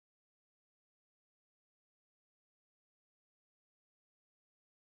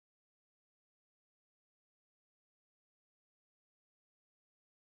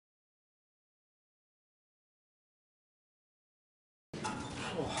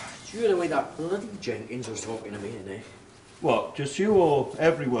Oh, do you hear the way that bloody Jenkins was talking to me in there? What, just you or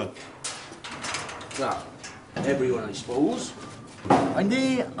everyone? Well, everyone, I suppose. And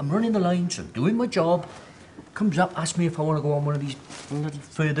there, I'm running the lines and doing my job. Comes up, asks me if I want to go on one of these bloody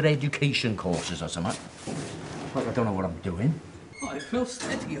further education courses or something. Like I don't know what I'm doing. Oh, I feel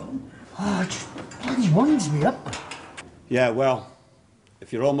steady on. Oh, it just bloody winds me up. Yeah, well,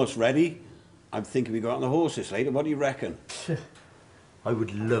 if you're almost ready, I'm thinking we go out on the horses later. What do you reckon? I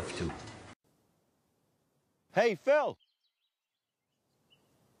would love to. Hey, Phil.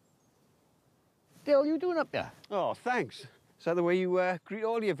 Dale, you doing up there? Oh, thanks. Is that the way you greet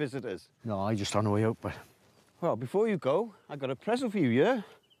all your visitors? No, I just on the way out, but... Well, before you go, I got a present for you, yeah?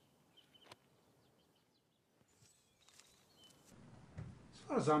 As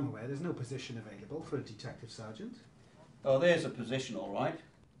far as I'm aware, there's no position available for a detective sergeant. Oh, there's a position, all right.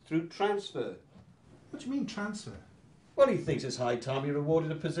 Through transfer. What do you mean, transfer? Well, he thinks it's high time he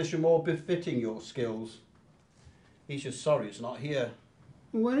rewarded a position more befitting your skills. He's just sorry it's not here.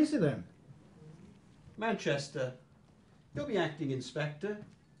 Well, where is it then? Manchester. You'll be acting inspector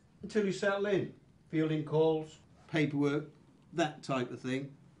until you settle in. Fielding calls, paperwork, that type of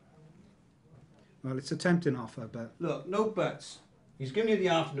thing. Well, it's a tempting offer, but... Look, no buts. He's given you the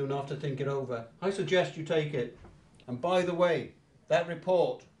afternoon off to think it over. I suggest you take it. And by the way, that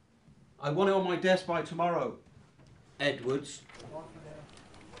report, I want it on my desk by tomorrow. Edwards.